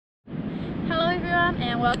everyone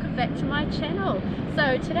and welcome back to my channel.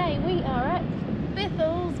 So today we are at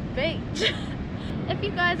Bethells Beach. If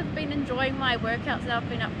you guys have been enjoying my workouts that I've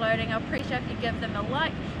been uploading, I'll appreciate if you give them a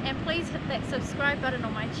like, and please hit that subscribe button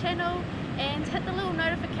on my channel and hit the little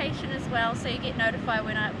notification as well so you get notified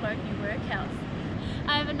when I upload new workouts.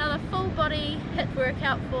 I have another full body HIIT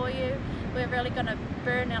workout for you. We're really going to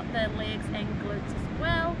burn out the legs and glutes as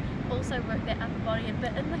well. Also work that upper body a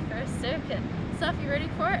bit in the first circuit. So if you're ready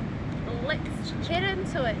for it, let's get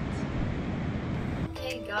into it.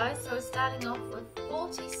 Okay guys, so we're starting off with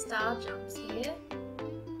 40 star jumps here.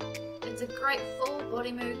 It's a great full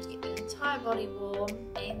body move to get the entire body warm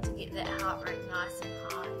and to get that heart rate nice and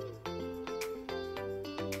high.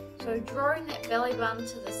 So drawing that belly button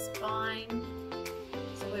to the spine,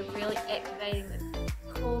 so we're really activating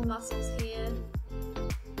the core muscles here.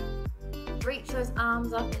 Reach those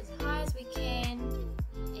arms up as high as we can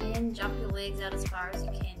and jump your legs out as far as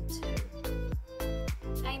you can too.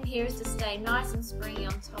 Aim here is to stay nice and springy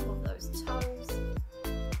on top of those toes.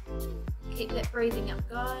 Keep that breathing up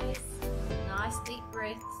guys, nice deep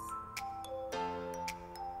breaths.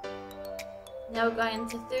 Now we're going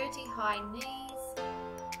into 30 high knees.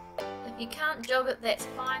 If you can't jog it, that's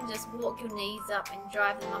fine, just walk your knees up and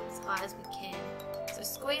drive them up as high as we can. So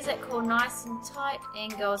squeeze that core nice and tight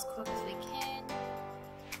and go as quick as we can.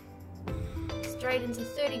 Straight into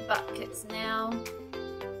 30 butt kicks now.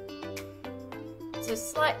 So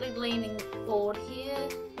slightly leaning forward here,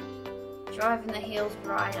 driving the heels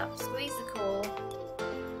right up. Squeeze the core.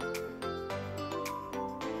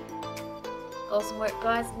 Awesome work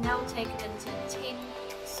guys. Now we'll take it into 10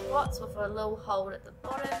 squats with a little hold at the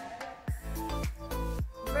bottom.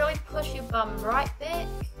 Really push your bum right back.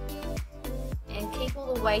 And keep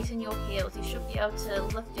all the weight in your heels. You should be able to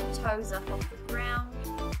lift your toes up off the ground.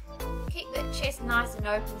 Keep that chest nice and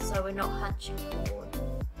open so we're not hunching forward.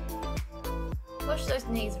 Push those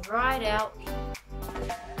knees right out.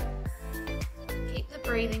 Keep the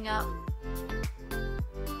breathing up.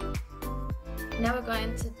 Now we're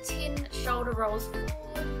going to 10 shoulder rolls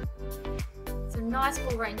forward. So nice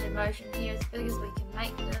full range of motion here, as big as we can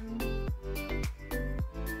make them.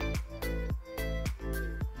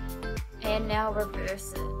 And now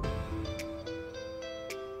reverse it.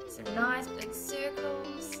 So nice big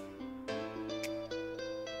circles.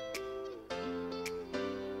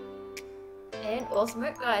 And awesome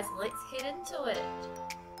work guys, let's head into it.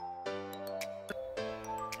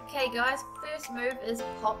 Okay guys, first move is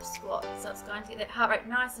pop squat. So it's going to get that heart rate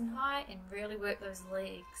nice and high and really work those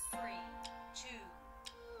legs. 3, 2,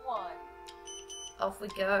 1. Off we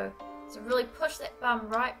go. So really push that bum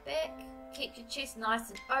right back. Keep your chest nice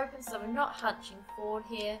and open so we're not hunching forward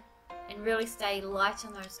here, and really stay light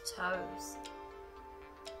on those toes.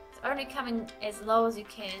 It's only coming as low as you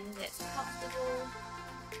can, that's comfortable.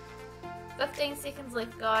 15 seconds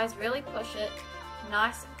left guys, really push it,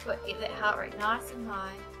 nice and quick, get that heart rate nice and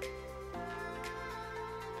high.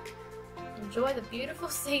 Enjoy the beautiful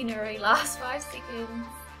scenery, last 5 seconds.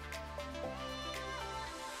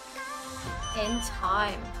 And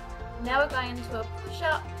time. Now we're going into a push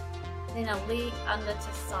up, then a leg under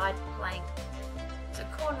to side plank. So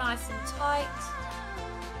core nice and tight.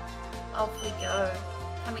 Off we go.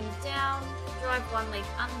 Coming down, drive one leg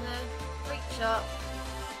under, reach up,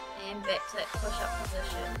 and back to that push up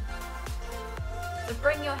position. So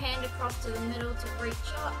bring your hand across to the middle to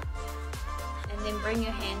reach up, and then bring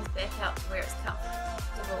your hands back out to where it's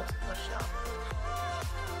comfortable to push up.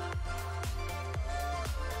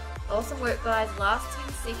 Awesome work guys, last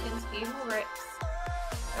 10 seconds, few more reps.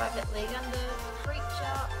 Drive that leg under, reach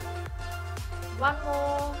up, one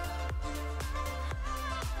more,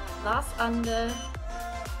 last under,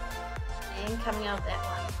 and coming out of that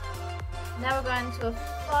one. Now we're going to a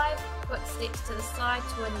 5 quick steps to the side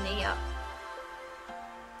to a knee up.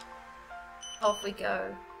 Off we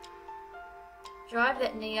go. Drive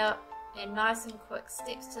that knee up and nice and quick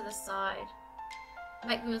steps to the side.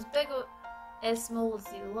 Make them as big or as small as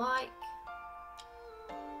you like.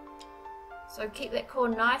 So keep that core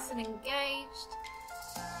nice and engaged.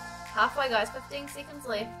 Halfway guys, 15 seconds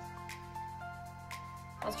left.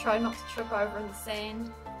 I was trying not to trip over in the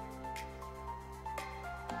sand.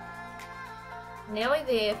 Nearly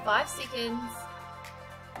there, 5 seconds.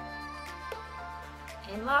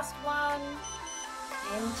 And last one.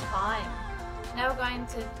 And time. Now we're going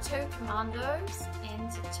to 2 commandos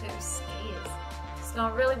and to 2 skiers. It's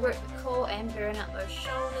going to really work the core and burn out those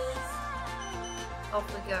shoulders. Off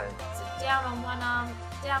we go. So down on one arm,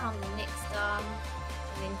 down on the next arm,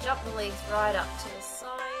 and then jump the legs right up to the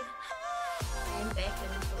side and back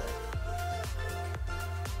into it.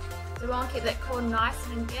 So we want to keep that core nice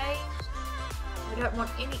and engaged. We don't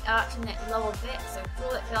want any arch in that lower back, so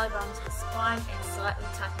draw that belly button to the spine and slightly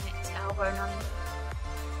tucking that tailbone under.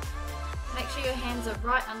 Make sure your hands are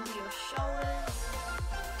right under your shoulders.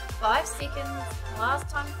 5 seconds, last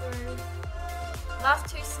time through.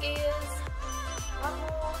 Last 2 skiers. 1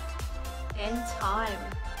 more. And time.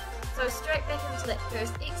 So straight back into that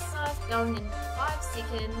first exercise, going in 5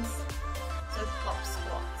 seconds. So pop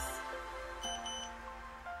squats.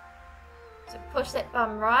 So push that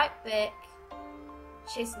bum right back.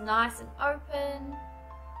 Chest nice and open.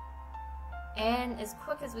 And as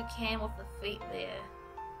quick as we can with the feet there.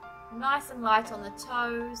 Nice and light on the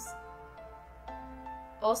toes.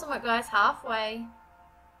 Awesome work, guys, halfway.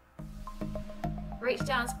 Reach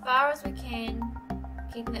down as far as we can,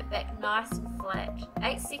 keeping it back nice and flat.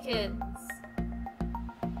 8 seconds.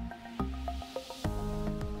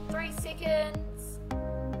 3 seconds.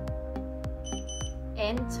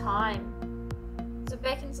 And time. So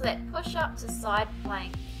back into that push up to side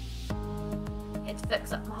plank. Had to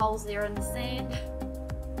fix up my holes there in the sand.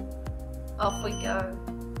 Off we go.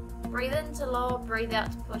 Breathe in to lower, breathe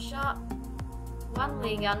out to push up. 1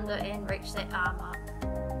 leg under and reach that arm up.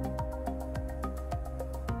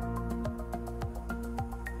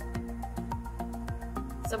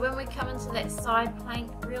 So when we come into that side plank,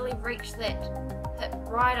 really reach that hip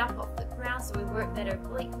right up off the ground so we work that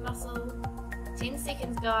oblique muscle. 10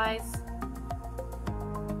 seconds, guys.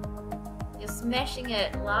 You're smashing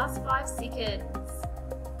it. Last 5 seconds.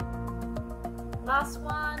 Last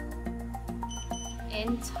 1.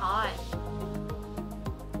 And time.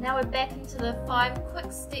 Now we're back into the 5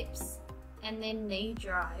 quick steps and then knee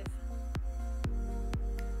drive.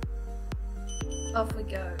 Off we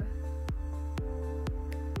go.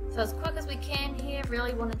 So as quick as we can here,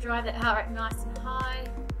 really want to drive that heart rate nice and high.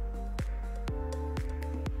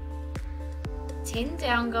 10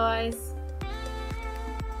 down, guys.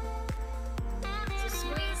 So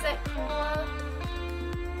squeeze that core.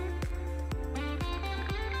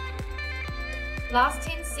 Last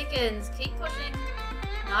 10 seconds, keep pushing.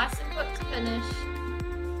 Nice and quick to finish.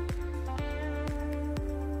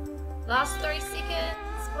 Last 3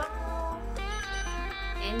 seconds, 1 more.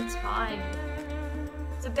 And time.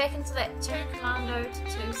 So back into that 2 commando to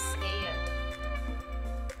 2 skier.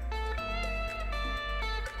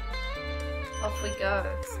 Off we go.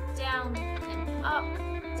 So down and up,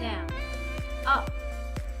 down, up.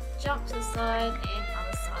 Jump to the side and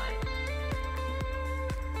other side.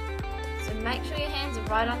 So make sure your hands are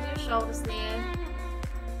right under your shoulders there.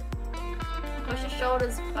 Push your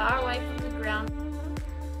shoulders far away from the ground.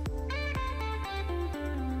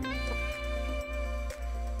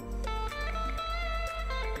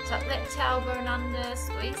 Tuck that tailbone under,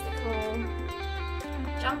 squeeze the core.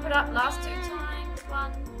 Jump it up last 2 times.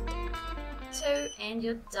 1, 2, and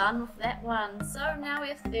you're done with that one. So now we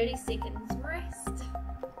have 30 seconds rest.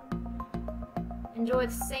 Enjoy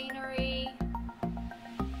the scenery.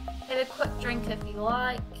 Have a quick drink if you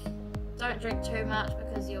like. Don't drink too much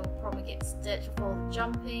because you'll probably get stitched with all the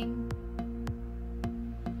jumping.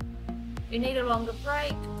 If you need a longer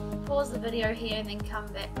break, pause the video here and then come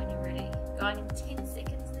back when you're ready. Going in 10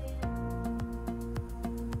 seconds there.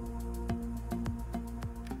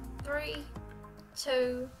 3,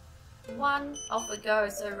 2, 1, off we go.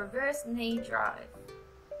 So reverse knee drive.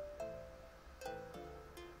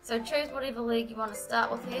 So choose whatever leg you want to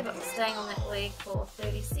start with here, but we're staying on that leg for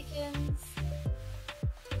 30 seconds.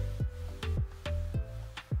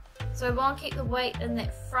 So we want to keep the weight in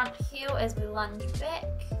that front heel as we lunge back.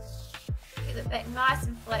 Keep it back nice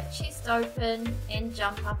and flat, chest open, and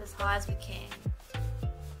jump up as high as we can.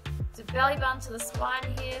 So belly button to the spine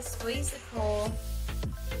here, squeeze the core.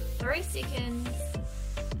 3 seconds.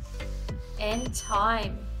 And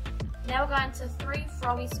time. Now we're going to 3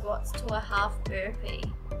 froggy squats to a half burpee.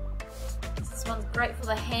 This one's great for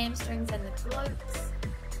the hamstrings and the glutes.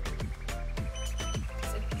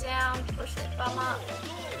 So down, push that bum up.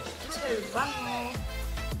 2, 1 more.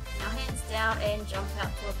 Now hands down and jump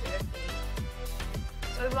out to a burpee.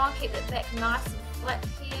 So we want to keep that back nice and flat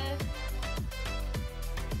here.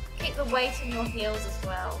 Keep the weight in your heels as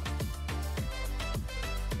well.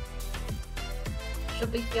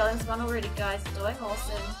 Should be feeling this one already, guys. Doing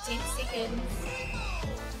awesome. 10 seconds.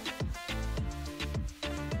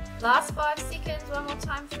 Last 5 seconds. 1 more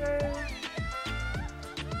time through.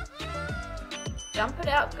 Jump it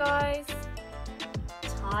out, guys.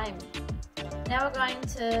 Time. Now we're going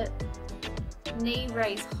to knee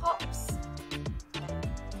raise hops.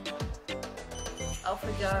 Off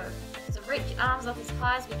we go. So reach your arms up as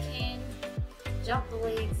high as we can. Jump the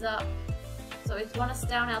legs up. So we want to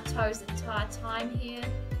stay on our toes the entire time here.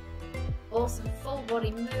 Awesome full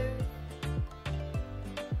body move.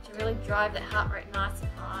 to really drive that heart rate nice and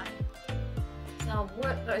high. So now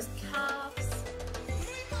work those calves.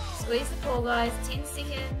 Squeeze the core, guys, 10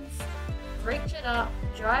 seconds. Reach it up,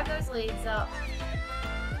 drive those legs up.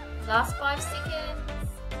 Last 5 seconds.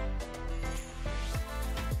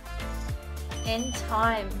 And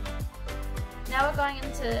time. Now we're going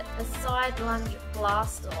into a side lunge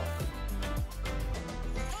blast off.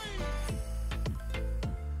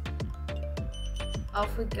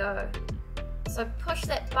 Off we go. So push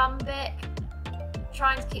that bum back,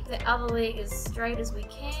 trying to keep that other leg as straight as we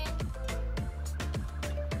can.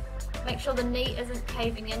 Make sure the knee isn't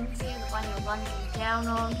caving into the one you're lunging down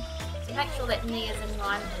on. So make sure that knee is in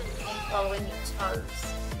line and following your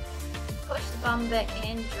toes. Push the bum back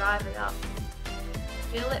and drive it up.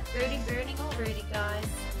 Feel that booty burning already, guys.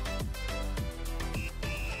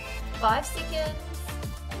 5 seconds.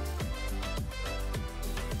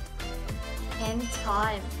 And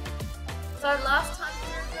time. So last time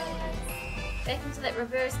through, guys, back into that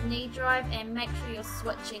reverse knee drive and make sure you're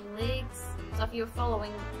switching legs. So if you're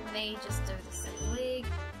following me, just do the same leg.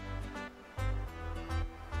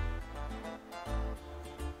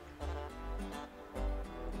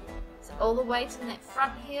 So all the weight in that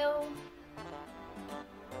front heel.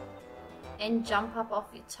 And jump up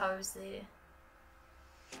off your toes there.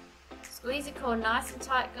 Squeeze your core nice and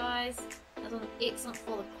tight, guys. That's excellent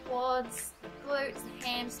for the quads, the glutes, the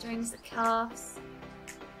hamstrings, the calves.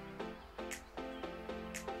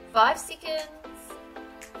 5 seconds.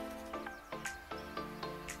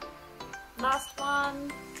 Last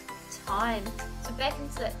one. Time. So back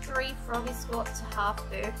into that 3 froggy squat to half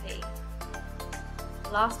burpee.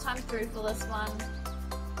 Last time through for this one.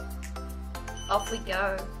 Off we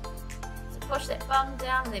go. So push that bum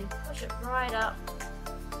down, then push it right up.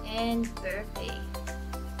 And burpee.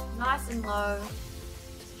 Nice and low.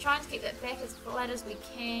 So trying to keep that back as flat as we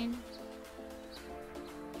can.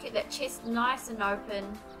 Keep that chest nice and open.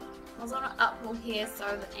 I was on an uphill here, so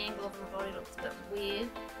the angle of my body looks a bit weird.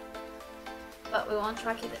 But we want to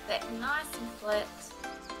try to keep it back nice and flat.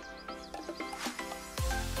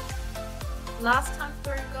 Last time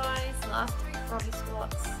through, guys. Last 3 froggy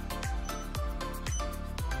squats.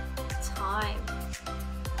 Time.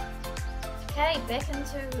 Okay, back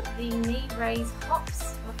into the knee raise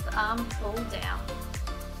hops with the arm pull down.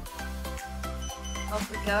 Off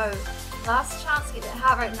we go. Last chance to get that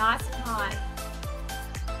heart rate nice and high.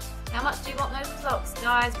 How much do you want those results,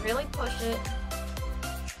 guys? Really push it.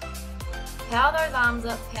 Power those arms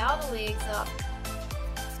up, power the legs up.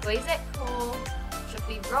 Squeeze that core. Should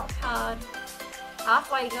be rock hard.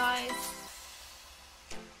 Halfway, guys.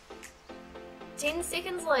 10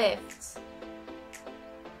 seconds left.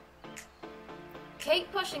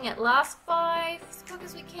 Keep pushing it. Last 5 as quick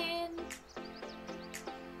as we can.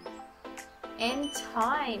 And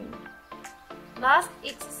time. Last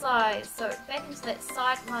exercise. So back into that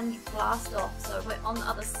side lunge blast off. So we're on the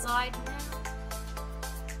other side now.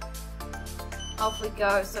 Off we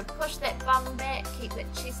go. So push that bum back, keep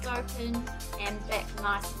that chest open and back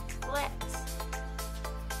nice and flat.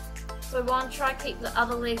 So we want to try to keep the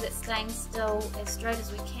other leg that's staying still as straight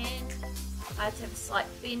as we can. I have to have a slight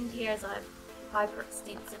bend here as I have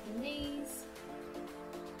hyperextensive knees.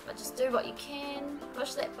 But just do what you can.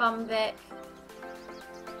 Push that bum back.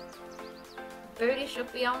 Booty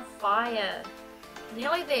should be on fire.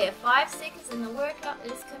 Nearly there. 5 seconds and the workout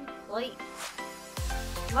is complete.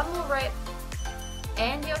 One more rep.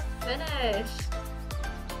 And you're finished.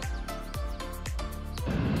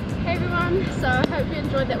 Hey everyone, so I hope you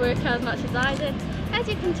enjoyed that workout as much as I did. As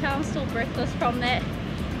you can tell, I'm still breathless from that.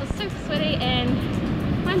 It was super sweaty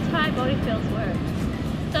and my entire body feels worked.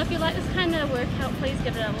 So if you like this kind of workout, please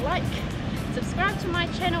give it a like. Subscribe to my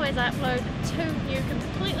channel as I upload 2 new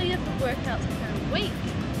completely different workouts per week.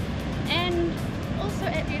 And also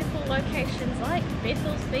at beautiful locations like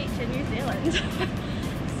Bethells Beach in New Zealand.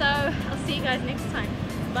 So I'll see you guys next time.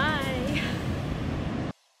 Bye!